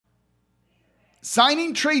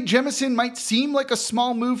Signing Trey Jemison might seem like a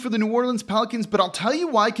small move for the New Orleans Pelicans, but I'll tell you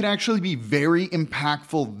why it can actually be very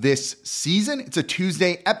impactful this season. It's a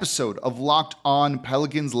Tuesday episode of Locked On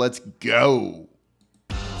Pelicans. Let's go.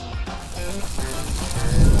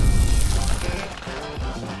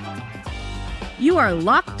 You are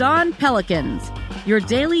Locked On Pelicans, your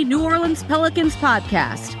daily New Orleans Pelicans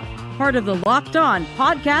podcast, part of the Locked On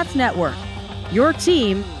Podcast Network, your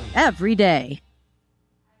team every day.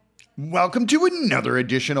 Welcome to another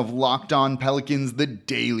edition of Locked On Pelicans, the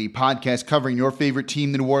daily podcast covering your favorite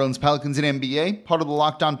team, the New Orleans Pelicans and NBA, part of the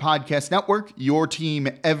Locked On Podcast Network, your team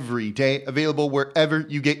every day, available wherever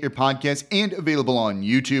you get your podcasts and available on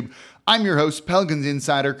YouTube. I'm your host, Pelicans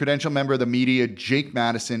Insider, credential member of the media, Jake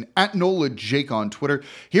Madison, at NOLA Jake on Twitter.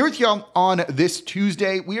 Here with y'all on this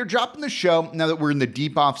Tuesday. We are dropping the show, now that we're in the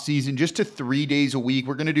deep off season, just to 3 days a week.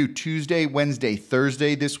 We're going to do Tuesday, Wednesday,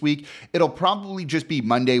 Thursday this week. It'll probably just be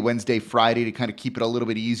Monday, Wednesday, Friday to kind of keep it a little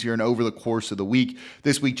bit easier and over the course of the week.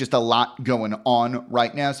 This week, just a lot going on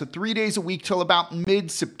right now. So 3 days a week till about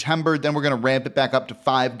mid-September. Then we're going to ramp it back up to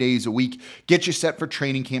 5 days a week. Get you set for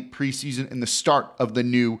training camp preseason and the start of the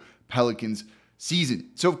new Pelicans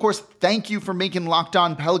season. So, of course, thank you for making Locked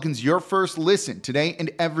On Pelicans your first listen today and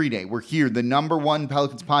every day. We're here, the number one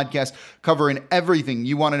Pelicans podcast, covering everything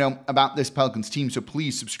you want to know about this Pelicans team. So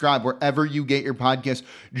please subscribe wherever you get your podcast.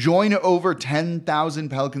 Join over 10,000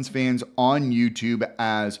 Pelicans fans on YouTube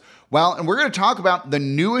as well. And we're going to talk about the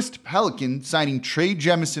newest Pelican signing Trey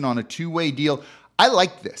Jemison on a two-way deal. I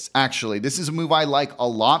like this, actually. This is a move I like a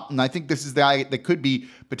lot, and I think this is the guy that could be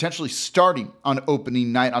potentially starting on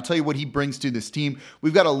opening night. I'll tell you what he brings to this team.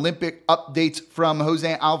 We've got Olympic updates from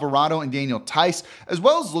Jose Alvarado and Daniel Theis, as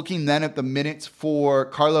well as looking then at the minutes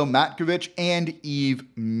for Karlo, Matkovic, and Yves,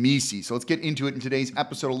 Missi. So let's get into it in today's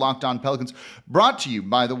episode of Locked On Pelicans, brought to you,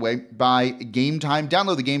 by the way, by Gametime.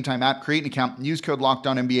 Download the Gametime app, create an account, and use code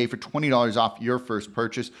LOCKEDONNBA for $20 off your first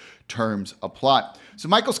purchase. Terms apply. So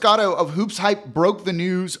Michael Scotto of Hoops Hype broke the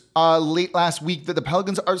news late last week that the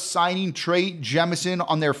Pelicans are signing Trey Jemison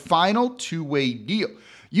on their final two-way deal.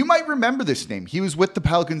 You might remember this name. He was with the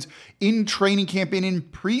Pelicans in training camp and in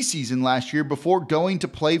preseason last year before going to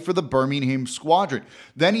play for the Birmingham Squadron.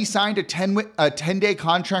 Then he signed a 10-day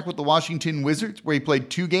contract with the Washington Wizards where he played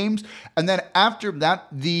 2 games. And then after that,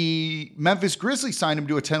 the Memphis Grizzlies signed him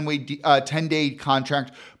to a 10-day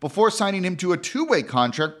contract before signing him to a 2-way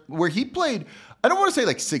contract where he played, I don't want to say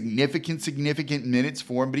like significant minutes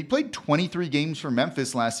for him, but he played 23 games for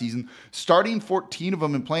Memphis last season, starting 14 of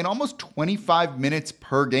them and playing almost 25 minutes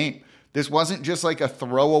per game. This wasn't just like a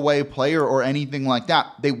throwaway player or anything like that.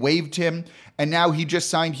 They waived him, and now he just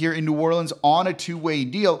signed here in New Orleans on a 2-way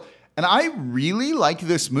deal. And I really like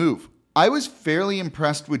this move. I was fairly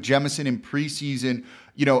impressed with Jemison in preseason,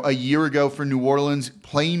 a year ago for New Orleans,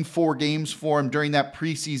 playing 4 games for him during that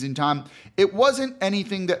preseason time. It wasn't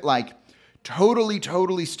anything that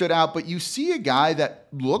totally stood out, but you see a guy that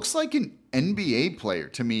looks like an NBA player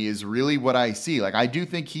to me is really what I see. I do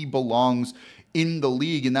think he belongs in the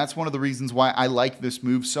league, and that's one of the reasons why I like this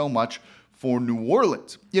move so much for New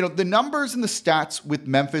Orleans. The numbers and the stats with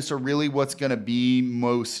Memphis are really what's going to be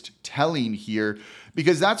most telling here,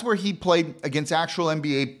 because that's where he played against actual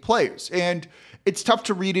NBA players. And it's tough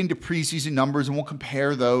to read into preseason numbers, and we'll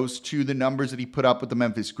compare those to the numbers that he put up with the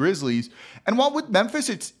Memphis Grizzlies. And while with Memphis,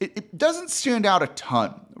 it doesn't stand out a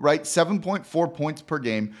ton, right? 7.4 points per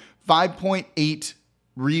game, 5.8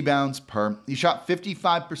 rebounds per. He shot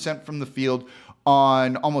 55% from the field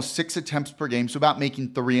on almost 6 attempts per game, so about making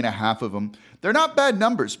 3.5 of them. They're not bad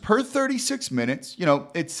numbers. Per 36 minutes,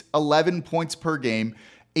 it's 11 points per game,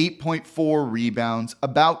 8.4 rebounds,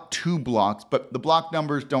 about 2 blocks, but the block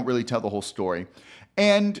numbers don't really tell the whole story.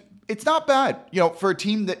 And it's not bad, for a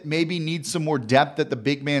team that maybe needs some more depth at the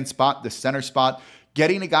big man spot, the center spot,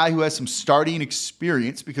 getting a guy who has some starting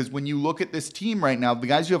experience, because when you look at this team right now, the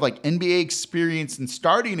guys who have NBA experience and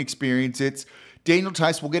starting experience, it's Daniel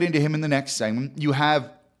Theis. We'll get into him in the next segment. You have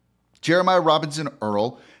Jeremiah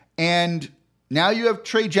Robinson-Earl, and now you have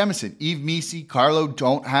Trey Jemison. Yves, Missi, Karlo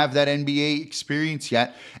don't have that NBA experience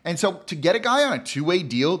yet. And so to get a guy on a 2-way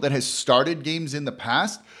deal that has started games in the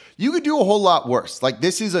past, you could do a whole lot worse.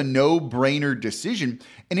 This is a no-brainer decision.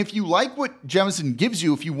 And if you like what Jemison gives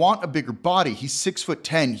you, if you want a bigger body, he's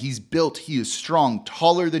 6'10", he's built, he is strong,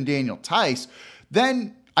 taller than Daniel Theis,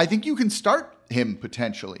 then I think you can start him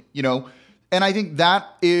potentially, And I think that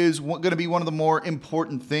is going to be one of the more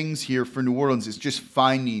important things here for New Orleans, is just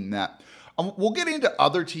finding that. We'll get into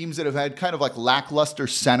other teams that have had kind of lackluster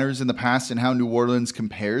centers in the past and how New Orleans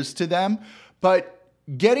compares to them. But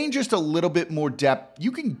getting just a little bit more depth,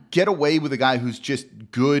 you can get away with a guy who's just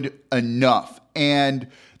good enough And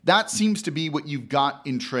that seems to be what you've got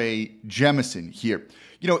in Trey Jemison here.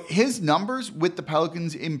 His numbers with the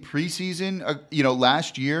Pelicans in preseason,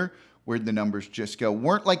 last year, where'd the numbers just go?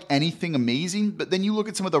 Weren't like anything amazing, but then you look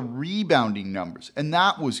at some of the rebounding numbers, and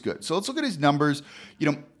that was good. So let's look at his numbers,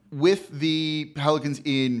 with the Pelicans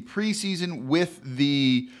in preseason, with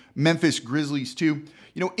the Memphis Grizzlies too.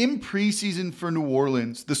 In preseason for New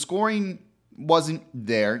Orleans, the scoring wasn't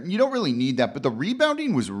there. You don't really need that, but the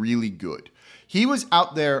rebounding was really good. He was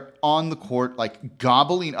out there on the court, like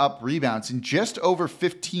gobbling up rebounds. In just over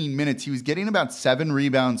 15 minutes, he was getting about 7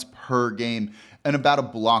 rebounds per game and about a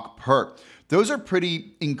block per. Those are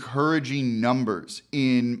pretty encouraging numbers,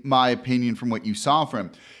 in my opinion, from what you saw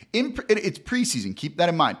from him. It's preseason, keep that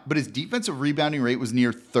in mind. But his defensive rebounding rate was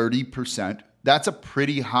near 30%. That's a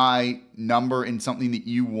pretty high number and something that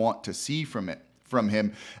you want to see from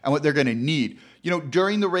him and what they're going to need.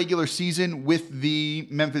 During the regular season with the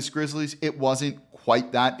Memphis Grizzlies, it wasn't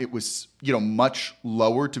quite that. It was, much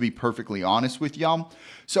lower, to be perfectly honest with y'all.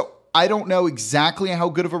 So I don't know exactly how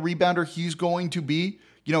good of a rebounder he's going to be.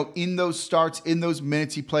 In those starts, in those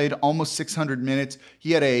minutes, he played almost 600 minutes.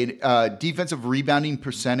 He had a defensive rebounding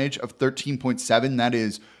percentage of 13.7. That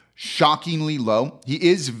is shockingly low. He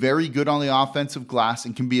is very good on the offensive glass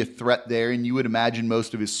and can be a threat there. And you would imagine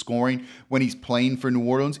most of his scoring when he's playing for New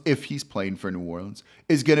Orleans, if he's playing for New Orleans,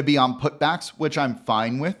 is going to be on putbacks, which I'm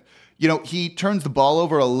fine with. He turns the ball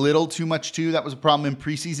over a little too much too. That was a problem in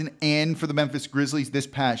preseason and for the Memphis Grizzlies this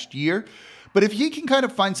past year. But if he can kind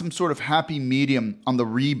of find some sort of happy medium on the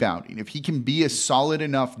rebounding, if he can be a solid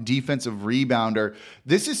enough defensive rebounder,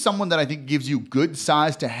 this is someone that I think gives you good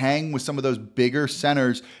size to hang with some of those bigger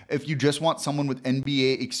centers if you just want someone with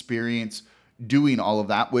NBA experience doing all of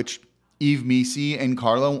that, which Yves, Missi, and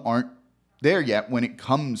Karlo aren't there yet when it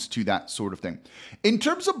comes to that sort of thing. In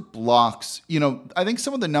terms of blocks, I think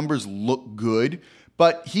some of the numbers look good,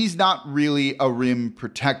 but he's not really a rim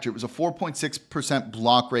protector. It was a 4.6%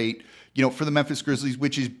 block rate, for the Memphis Grizzlies,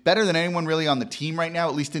 which is better than anyone really on the team right now,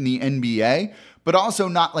 at least in the NBA, but also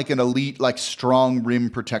not like an elite, like strong rim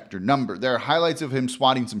protector number. There are highlights of him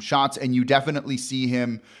swatting some shots, and you definitely see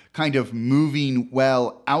him kind of moving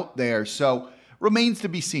well out there. So remains to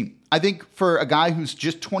be seen. I think for a guy who's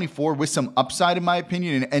just 24 with some upside, in my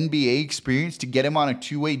opinion, and NBA experience, to get him on a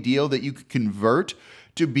two-way deal that you could convert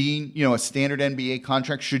to being, a standard NBA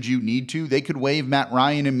contract should you need to, they could waive Matt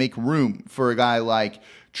Ryan and make room for a guy like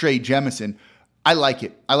Trey Jemison. I like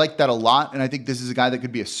it. I like that a lot. And I think this is a guy that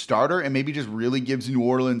could be a starter and maybe just really gives New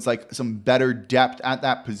Orleans like some better depth at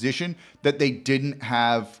that position that they didn't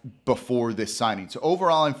have before this signing. So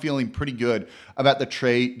overall, I'm feeling pretty good about the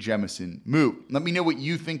Trey Jemison move. Let me know what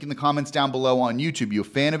you think in the comments down below on YouTube. You a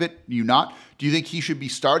fan of it? You not? Do you think he should be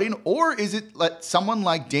starting? Or is it like someone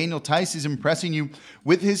like Daniel Theis is impressing you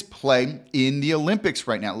with his play in the Olympics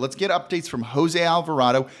right now? Let's get updates from Jose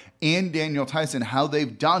Alvarado and Daniel Theis and how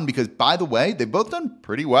they've done, because by the way, they've both done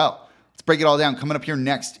pretty well. Let's break it all down. Coming up here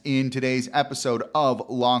next in today's episode of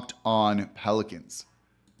Locked On Pelicans.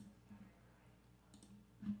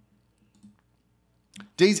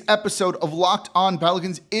 Today's episode of Locked On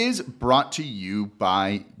Pelicans is brought to you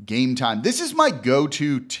by Gametime. This is my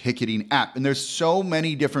go-to ticketing app, and there's so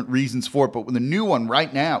many different reasons for it, but with a new one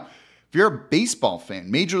right now, if you're a baseball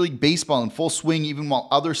fan, Major League Baseball in full swing, even while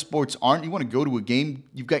other sports aren't, you want to go to a game,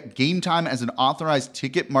 you've got Gametime as an authorized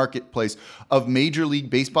ticket marketplace of Major League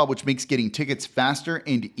Baseball, which makes getting tickets faster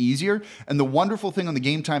and easier. And the wonderful thing on the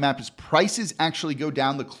Gametime app is prices actually go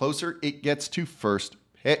down the closer it gets to first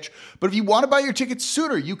pitch. But if you want to buy your tickets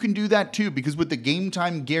sooner, you can do that too, because with the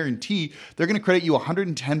Gametime guarantee, they're going to credit you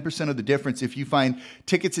 110% of the difference if you find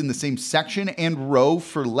tickets in the same section and row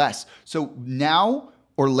for less. So now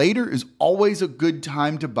or later is always a good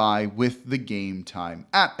time to buy with the Gametime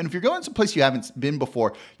app. And if you're going someplace you haven't been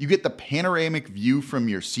before, you get the panoramic view from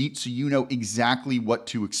your seat so you know exactly what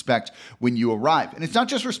to expect when you arrive. And it's not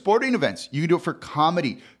just for sporting events. You can do it for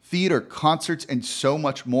comedy, theater, concerts, and so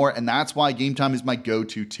much more. And that's why Gametime is my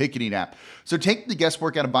go-to ticketing app. So take the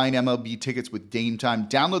guesswork out of buying MLB tickets with Gametime.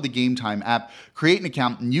 Download the Gametime app, create an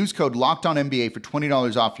account, and use code LOCKEDONNBA for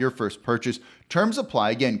 $20 off your first purchase. Terms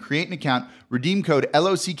apply. Again, create an account, redeem code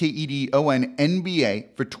LOCKEDONNBA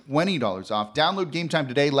for $20 off. Download Gametime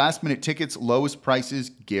today. Last minute tickets, lowest prices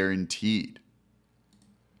guaranteed.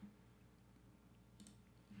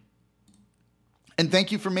 And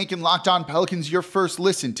thank you for making Locked On Pelicans your first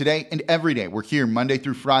listen today and every day. We're here Monday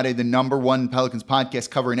through Friday, the number one Pelicans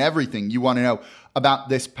podcast, covering everything you want to know about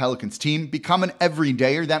this Pelicans team. Become an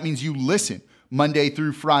everydayer. That means you listen Monday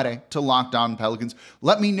through Friday to Locked On Pelicans.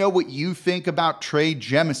 Let me know what you think about Trey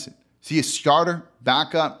Jemison. Is he a starter,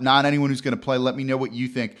 backup, not anyone who's going to play? Let me know what you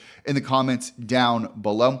think in the comments down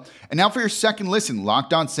below. And now for your second listen,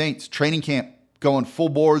 Locked On Saints training camp going full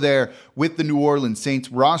bore there with the New Orleans Saints.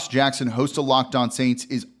 Ross Jackson, host of Locked On Saints,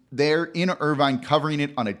 is there in Irvine covering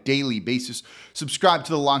it on a daily basis. Subscribe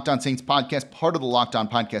to the Locked On Saints podcast, part of the Locked On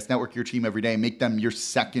Podcast Network, your team every day, and make them your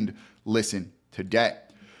second listen today.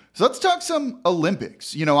 So let's talk some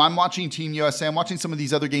Olympics. You know, I'm watching Team USA. I'm watching some of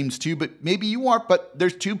these other games too, but maybe you aren't. But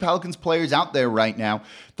there's two Pelicans players out there right now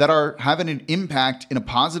that are having an impact in a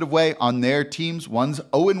positive way on their teams. One's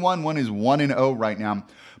 0-1, one is 1-0 right now.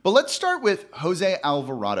 But let's start with Jose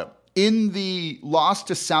Alvarado. In the loss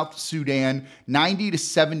to South Sudan,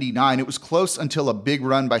 90-79, it was close until a big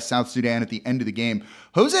run by South Sudan at the end of the game.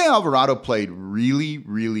 Jose Alvarado played really,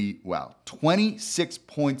 really well. 26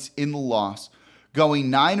 points in the loss, going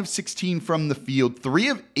 9 of 16 from the field, 3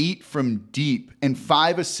 of 8 from deep, and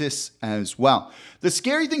 5 assists as well. The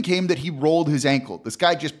scary thing came that he rolled his ankle. This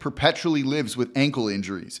guy just perpetually lives with ankle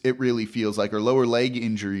injuries, it really feels like, or lower leg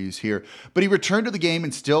injuries here. But he returned to the game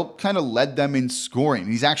and still kind of led them in scoring.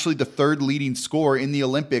 He's actually the third leading scorer in the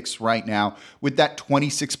Olympics right now with that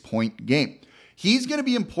 26-point game. He's going to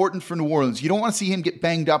be important for New Orleans. You don't want to see him get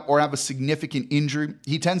banged up or have a significant injury.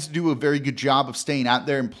 He tends to do a very good job of staying out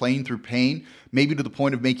there and playing through pain, maybe to the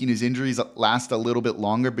point of making his injuries last a little bit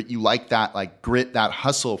longer, but you like that like grit, that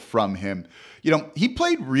hustle from him. You know, he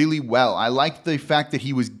played really well. I liked the fact that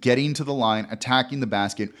he was getting to the line, attacking the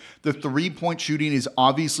basket. The three-point shooting is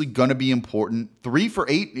obviously going to be important. 3 for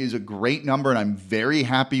 8 is a great number, and I'm very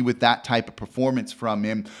happy with that type of performance from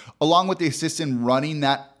him, along with the assists in running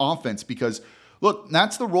that offense, because look,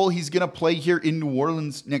 that's the role he's going to play here in New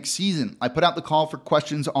Orleans next season. I put out the call for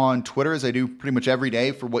questions on Twitter, as I do pretty much every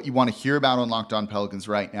day, for what you want to hear about on Locked On Pelicans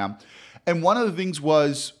right now. And one of the things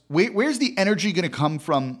was, where's the energy going to come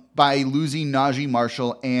from by losing Najee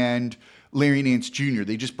Marshall and Larry Nance Jr.?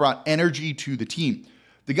 They just brought energy to the team.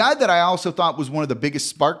 The guy that I also thought was one of the biggest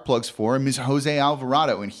spark plugs for him is Jose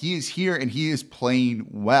Alvarado, and he is here and he is playing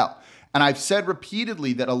well. And I've said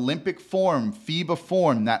repeatedly that Olympic form, FIBA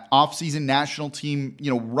form, that offseason national team,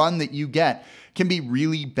 run that you get can be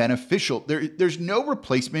really beneficial. There's no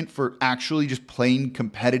replacement for actually just playing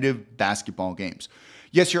competitive basketball games.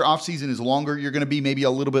 Yes, your offseason is longer. You're going to be maybe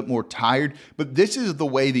a little bit more tired, but this is the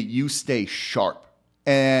way that you stay sharp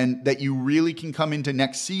and that you really can come into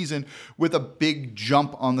next season with a big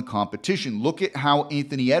jump on the competition. Look at how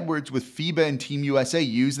Anthony Edwards with FIBA and Team USA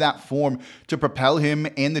used that form to propel him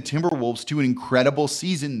and the Timberwolves to an incredible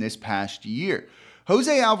season this past year.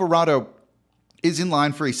 Jose Alvarado is in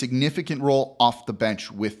line for a significant role off the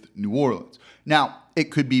bench with New Orleans. Now, it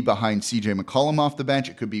could be behind CJ McCollum off the bench.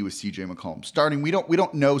 It could be with CJ McCollum starting. We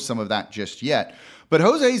don't know some of that just yet. But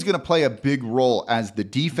Jose is going to play a big role as the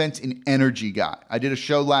defense and energy guy. I did a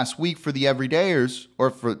show last week for the everydayers, or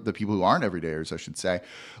for the people who aren't everydayers, I should say,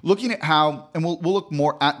 looking at how, and we'll look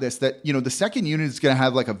more at this, that, the second unit is going to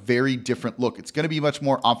have like a very different look. It's going to be much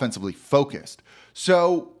more offensively focused.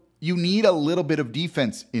 So you need a little bit of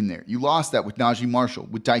defense in there. You lost that with Najee Marshall,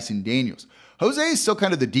 with Dyson Daniels. Jose is still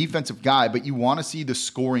kind of the defensive guy, but you want to see the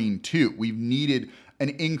scoring too. We've needed an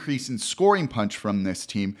increase in scoring punch from this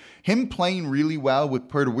team. Him playing really well with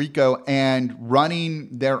Puerto Rico and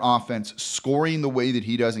running their offense, scoring the way that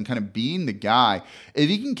he does, and kind of being the guy. If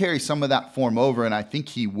he can carry some of that form over, and I think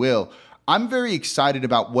he will, I'm very excited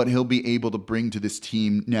about what he'll be able to bring to this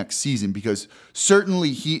team next season, because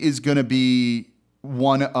certainly he is going to be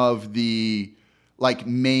one of the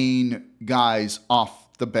main guys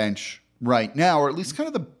off the bench right now, or at least kind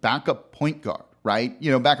of the backup point guard, right?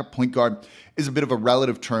 Backup point guard is a bit of a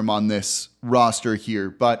relative term on this roster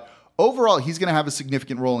here, but overall, he's going to have a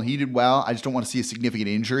significant role, and he did well. I just don't want to see a significant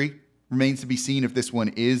injury. Remains to be seen if this one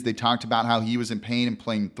is. They talked about how he was in pain and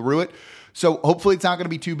playing through it. So hopefully it's not going to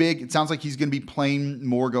be too big. It sounds like he's going to be playing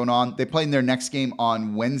more going on. They play in their next game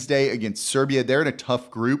on Wednesday against Serbia. They're in a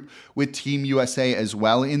tough group with Team USA as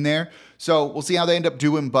well in there. So we'll see how they end up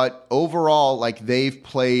doing. But overall, they've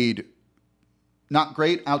played not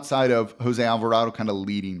great outside of Jose Alvarado kind of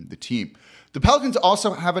leading the team. The Pelicans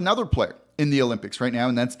also have another player in the Olympics right now,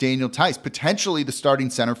 and that's Daniel Theis, potentially the starting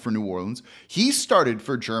center for New Orleans. He started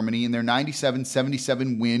for Germany in their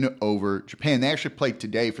 97-77 win over Japan. They actually played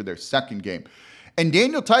today for their second game. And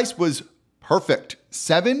Daniel Theis was perfect.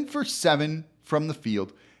 7 for 7 from the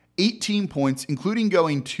field, 18 points, including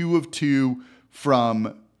going 2 of 2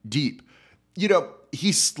 from deep.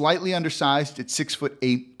 he's slightly undersized at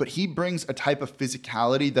 6'8", but he brings a type of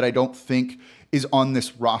physicality that I don't think is on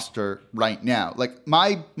this roster right now. Like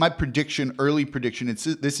my prediction, early prediction,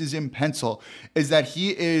 this is in pencil, is that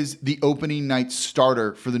he is the opening night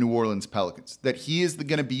starter for the New Orleans Pelicans. That he is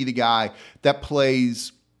going to be the guy that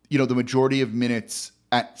plays, the majority of minutes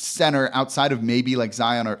at center outside of maybe like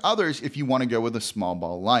Zion or others if you want to go with a small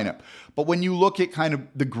ball lineup. But when you look at kind of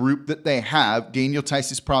the group that they have, Daniel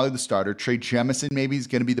Theis is probably the starter. Trey Jemison maybe is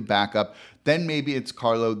going to be the backup. Then maybe it's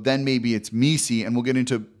Karlo. Then maybe it's Missi. And we'll get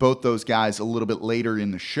into both those guys a little bit later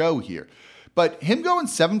in the show here. But him going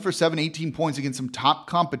 7 for 7, 18 points against some top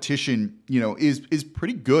competition, is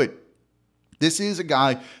pretty good. This is a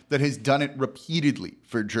guy that has done it repeatedly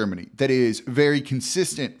for Germany, that is very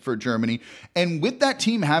consistent for Germany. And with that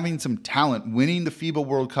team having some talent, winning the FIBA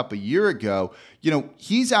World Cup a year ago,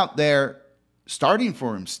 he's out there starting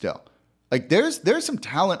for him still. Like there's some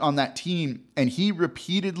talent on that team, and he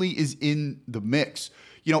repeatedly is in the mix.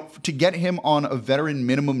 To get him on a veteran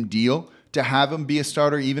minimum deal, to have him be a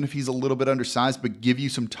starter, even if he's a little bit undersized, but give you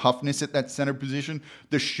some toughness at that center position.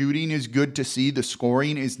 The shooting is good to see. The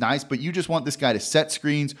scoring is nice, but you just want this guy to set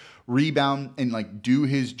screens, rebound, and do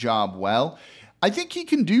his job well. I think he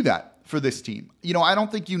can do that for this team. I don't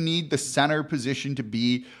think you need the center position to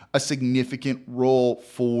be a significant role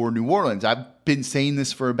for New Orleans. I've been saying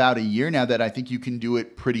this for about a year now that I think you can do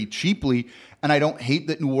it pretty cheaply, and I don't hate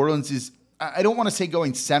that New Orleans is, I don't want to say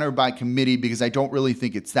going center by committee because I don't really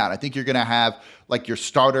think it's that. I think you're going to have like your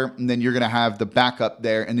starter, and then you're going to have the backup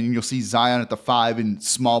there, and then you'll see Zion at the 5 in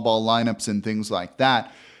small ball lineups and things like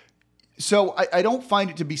that. So I don't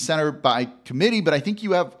find it to be center by committee, but I think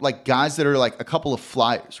you have like guys that are like a couple of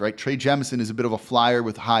flyers, right? Trey Jemison is a bit of a flyer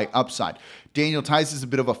with high upside. Daniel Theis is a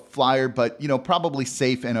bit of a flyer, but probably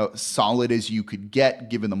safe and as solid as you could get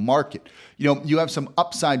given the market. You have some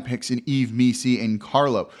upside picks in Yves, Missi, and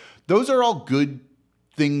Karlo. Those are all good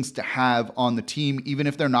things to have on the team, even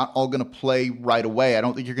if they're not all going to play right away. I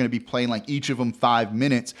don't think you're going to be playing like each of them 5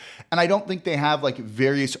 minutes. And I don't think they have like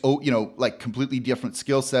various, like completely different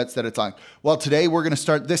skill sets that it's like, well, today we're going to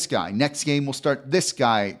start this guy. Next game, we'll start this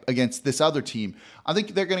guy against this other team. I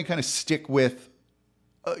think they're going to kind of stick with,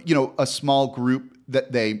 a small group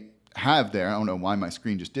that they have there. I don't know why my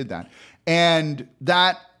screen just did that. And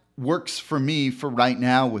that works for me for right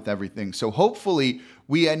now with everything. So hopefully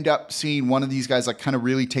we end up seeing one of these guys like kind of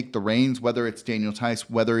really take the reins, whether it's Daniel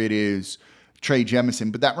Theis, whether it is Trey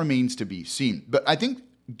Jemison, but that remains to be seen. But I think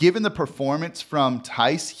given the performance from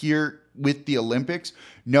Theis here with the Olympics,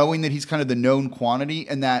 knowing that he's kind of the known quantity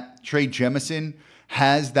and that Trey Jemison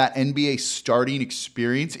has that NBA starting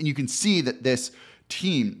experience, and you can see that this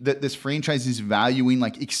team, that this franchise is valuing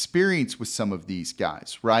like experience with some of these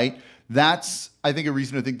guys, right? That's, I think, a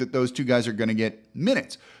reason to think that those two guys are going to get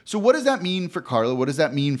minutes. So what does that mean for Karlo? What does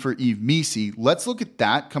that mean for Yves Missi? Let's look at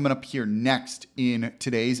that coming up here next in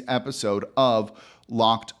today's episode of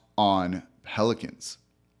Locked On Pelicans.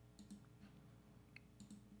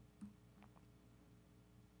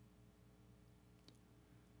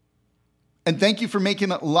 And thank you for making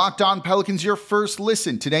Locked On Pelicans your first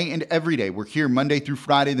listen today and every day. We're here Monday through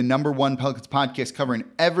Friday, the Number One Pelicans podcast, covering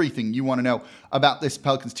everything you want to know about this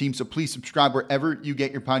Pelicans team. So please subscribe wherever you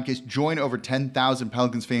get your podcast. Join over 10,000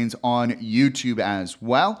 Pelicans fans on YouTube as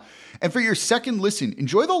well. And for your second listen,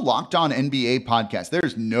 enjoy the Locked On NBA podcast.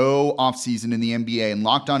 There's no offseason in the NBA, and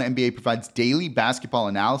Locked On NBA provides daily basketball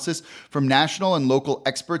analysis from national and local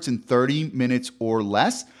experts in 30 minutes or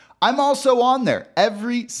less. I'm also on there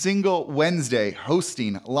every single Wednesday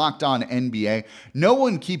hosting Locked On NBA. No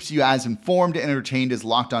one keeps you as informed and entertained as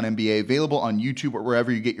Locked On NBA, available on YouTube or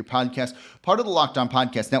wherever you get your podcast. Part of the Locked On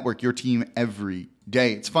Podcast Network, your team every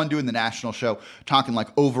day. It's fun doing the national show, talking like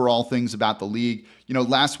overall things about the league.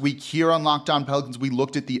 Last week here on Locked On Pelicans, we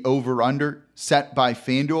looked at the over-under set by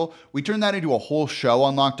FanDuel. We turned that into a whole show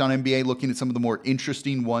on Locked On NBA, looking at some of the more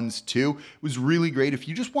interesting ones too. It was really great. If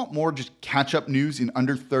you just want more just catch-up news in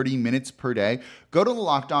under 30 minutes per day, go to the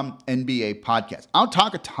Locked On NBA podcast. I'll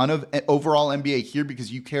talk a ton of overall NBA here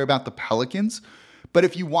because you care about the Pelicans. But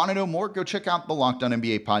if you want to know more, go check out the Locked On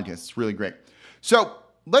NBA podcast. It's really great. So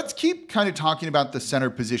let's keep kind of talking about the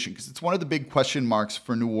center position because it's one of the big question marks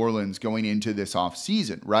for New Orleans going into this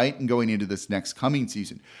offseason, right? And going into this next coming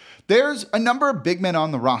season. There's a number of big men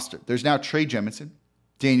on the roster. There's now Trey Jemison,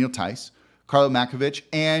 Daniel Theis, Karlo Matkovic,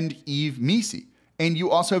 and Yves Missi. And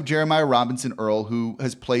you also have Jeremiah Robinson-Earl, who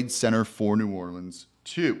has played center for New Orleans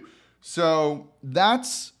too. So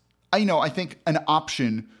that's, I think, an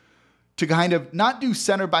option to kind of not do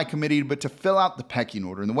center by committee, but to fill out the pecking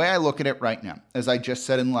order. And the way I look at it right now, as I just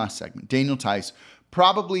said in the last segment, Daniel Theis,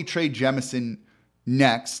 probably Trey Jemison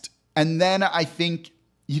next, And then I think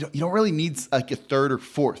you don't really need like a third or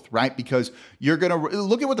fourth, right? Because you're going to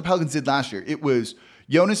look at what the Pelicans did last year. It was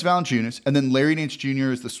Jonas Valanciunas, and then Larry Nance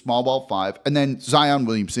Jr. is the small ball 5, and then Zion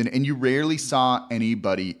Williamson, and you rarely saw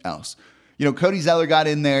anybody else. Cody Zeller got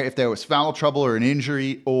in there if there was foul trouble or an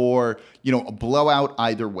injury or, a blowout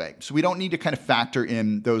either way. So we don't need to kind of factor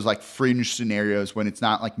in those like fringe scenarios when it's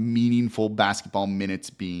not like meaningful basketball minutes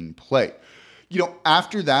being played.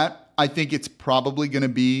 After that, I think it's probably going to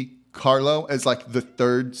be Karlo as like the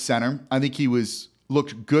third center. I think he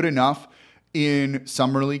looked good enough in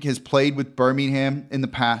Summer League, has played with Birmingham in the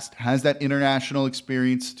past, has that international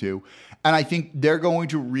experience too. And I think they're going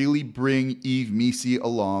to really bring Yves Missi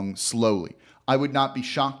along slowly. I would not be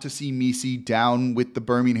shocked to see Missi down with the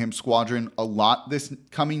Birmingham squadron a lot this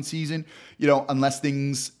coming season, unless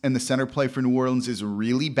things in the center play for New Orleans is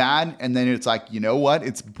really bad. And then it's like,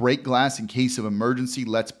 it's break glass in case of emergency.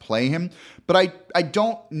 Let's play him. But I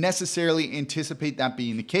don't necessarily anticipate that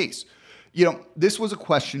being the case. This was a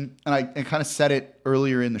question, and I kind of said it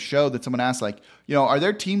earlier in the show that someone asked, like, are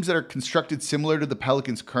there teams that are constructed similar to the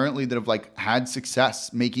Pelicans currently that have like had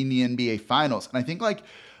success making the NBA Finals? And I think like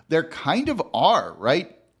there kind of are,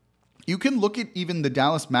 right? You can look at even the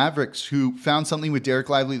Dallas Mavericks, who found something with Derek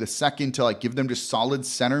Lively II to like give them just solid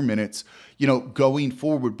center minutes, going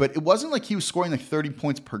forward. But it wasn't like he was scoring like 30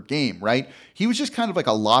 points per game, right? He was just kind of like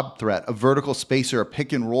a lob threat, a vertical spacer, a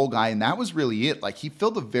pick and roll guy. And that was really it. Like he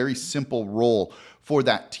filled a very simple role for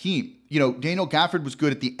that team. Daniel Gafford was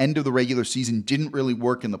good at the end of the regular season, didn't really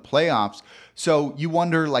work in the playoffs. So you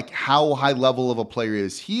wonder like how high level of a player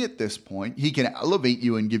is he at this point? He can elevate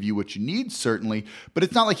you and give you what you need, certainly, but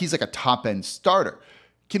it's not like he's like a top end starter.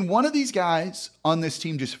 Can one of these guys on this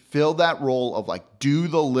team just fill that role of like do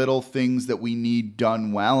the little things that we need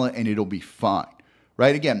done well and it'll be fine,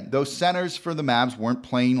 right? Again, those centers for the Mavs weren't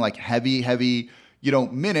playing like heavy,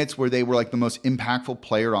 minutes where they were like the most impactful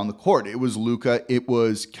player on the court. It was Luka, it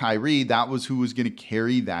was Kyrie. That was who was going to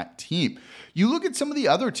carry that team. You look at some of the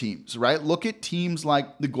other teams, right? Look at teams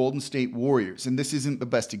like the Golden State Warriors. And this isn't the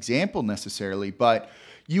best example necessarily, but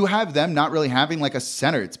you have them not really having like a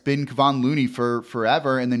center. It's been Kevon Looney for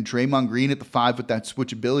forever. And then Draymond Green at the 5 with that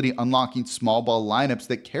switchability, unlocking small ball lineups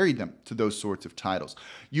that carried them to those sorts of titles.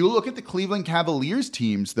 You look at the Cleveland Cavaliers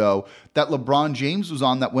teams, though, that LeBron James was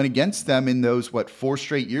on that went against them in those, 4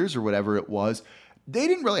 straight years or whatever it was. They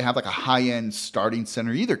didn't really have like a high-end starting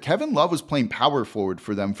center either. Kevin Love was playing power forward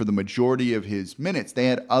for them for the majority of his minutes. They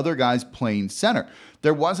had other guys playing center.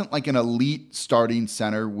 There wasn't like an elite starting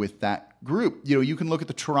center with that group. You can look at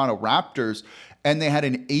the Toronto Raptors, and they had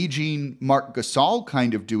an aging Marc Gasol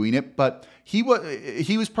kind of doing it, but he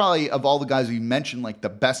was probably, of all the guys we mentioned, like the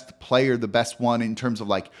best player, the best one in terms of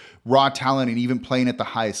like raw talent and even playing at the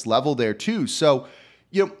highest level there too. So,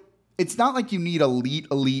 it's not like you need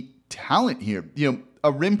elite talent here.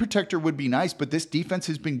 A rim protector would be nice, but this defense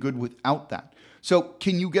has been good without that. So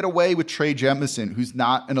can you get away with Trey Jemison, who's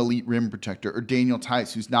not an elite rim protector, or Daniel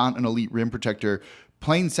Theis, who's not an elite rim protector,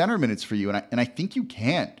 playing center minutes for you? And I think you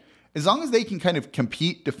can. As long as they can kind of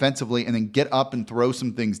compete defensively and then get up and throw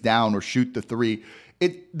some things down or shoot the 3,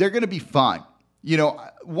 they're going to be fine.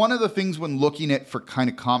 One of the things when looking at for kind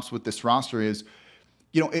of comps with this roster is,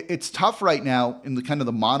 it's tough right now in the kind of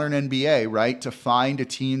the modern NBA, right, to find a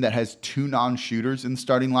team that has 2 non-shooters in the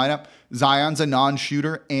starting lineup. Zion's a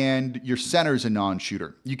non-shooter and your center's a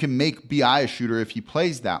non-shooter. You can make BI a shooter if he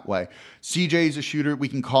plays that way. CJ's a shooter. We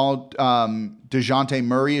can call DeJounte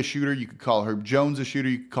Murray a shooter. You could call Herb Jones a shooter.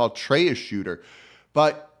 You could call Trey a shooter.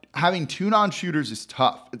 But having 2 non-shooters is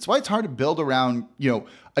tough. It's why it's hard to build around,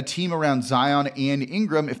 a team around Zion and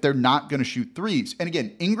Ingram if they're not going to shoot 3s. And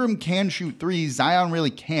again, Ingram can shoot 3s. Zion really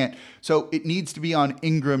can't. So it needs to be on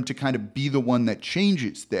Ingram to kind of be the one that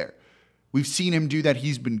changes there. We've seen him do that.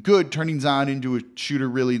 He's been good. Turning Zion into a shooter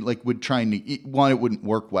really would try and it wouldn't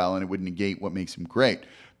work well and it would negate what makes him great.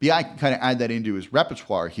 BI can kind of add that into his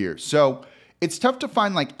repertoire here. So it's tough to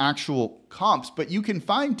find actual comps, but you can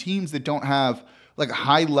find teams that don't have like a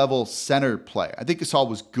high-level center play. I think Gasol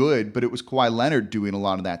was good, but it was Kawhi Leonard doing a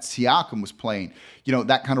lot of that. Siakam was playing,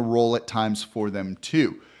 that kind of role at times for them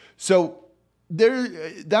too. So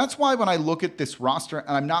that's why when I look at this roster, and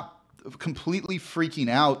I'm not completely freaking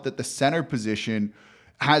out that the center position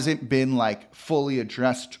hasn't been fully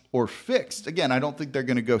addressed or fixed. Again, I don't think they're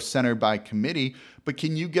going to go center by committee, but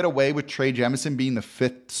can you get away with Trey Jemison being the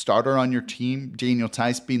 5th starter on your team, Daniel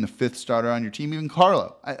Theis being the 5th starter on your team, even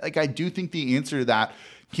Karlo? I do think the answer to that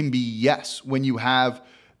can be yes when you have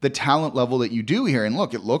the talent level that you do here. And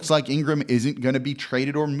look, it looks like Ingram isn't going to be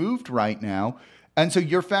traded or moved right now. And so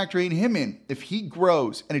you're factoring him in. If he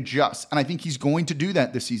grows and adjusts, and I think he's going to do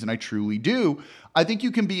that this season, I truly do, I think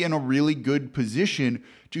you can be in a really good position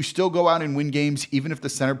to still go out and win games, even if the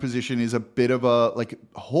center position is a bit of a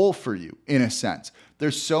hole for you, in a sense.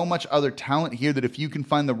 There's so much other talent here that if you can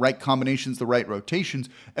find the right combinations, the right rotations,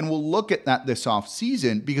 and we'll look at that this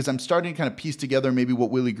offseason, because I'm starting to kind of piece together maybe what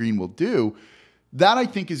Willie Green will do, that I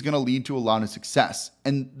think is going to lead to a lot of success.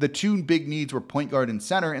 And the two big needs were point guard and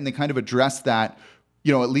center, and they kind of addressed that,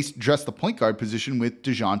 at least address the point guard position with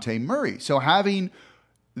DeJounte Murray. So having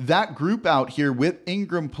that group out here with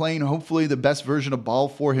Ingram playing hopefully the best version of ball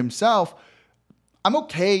for himself, I'm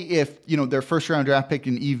okay if, their first round draft pick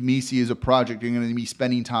in Yves Missi is a project and going to be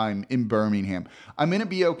spending time in Birmingham. I'm going to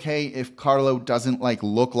be okay if Karlo doesn't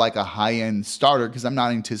look like a high-end starter, because I'm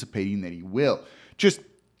not anticipating that he will. Just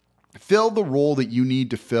fill the role that you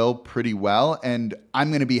need to fill pretty well, and I'm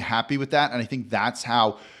going to be happy with that, and I think that's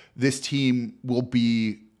how this team will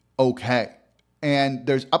be okay. And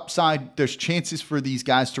there's upside, there's chances for these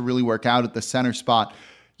guys to really work out at the center spot.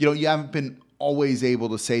 You haven't been always able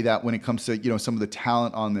to say that when it comes to, some of the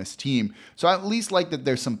talent on this team. So I at least like that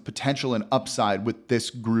there's some potential and upside with this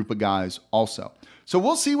group of guys also. So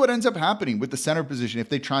we'll see what ends up happening with the center position, if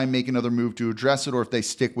they try and make another move to address it or if they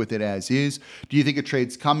stick with it as is. Do you think a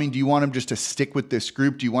trade's coming? Do you want them just to stick with this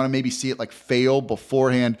group? Do you want to maybe see it fail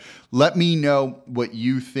beforehand? Let me know what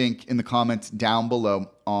you think in the comments down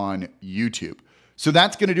below on YouTube. So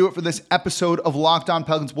that's going to do it for this episode of Locked On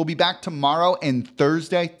Pelicans. We'll be back tomorrow and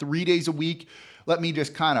Thursday, 3 days a week. Let me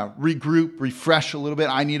just kind of regroup, refresh a little bit.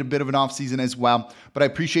 I need a bit of an off season as well, but I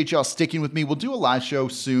appreciate y'all sticking with me. We'll do a live show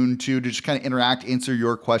soon too, to just kind of interact, answer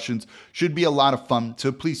your questions. Should be a lot of fun.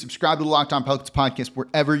 So please subscribe to the Locked On Pelicans podcast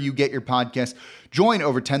wherever you get your podcasts. Join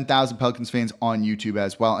over 10,000 Pelicans fans on YouTube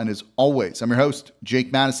as well. And as always, I'm your host,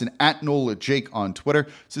 Jake Madison, at NolaJake on Twitter.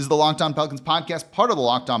 This is the Locked On Pelicans podcast, part of the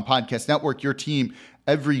Locked On Podcast Network, your team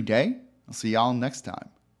every day. I'll see y'all next time.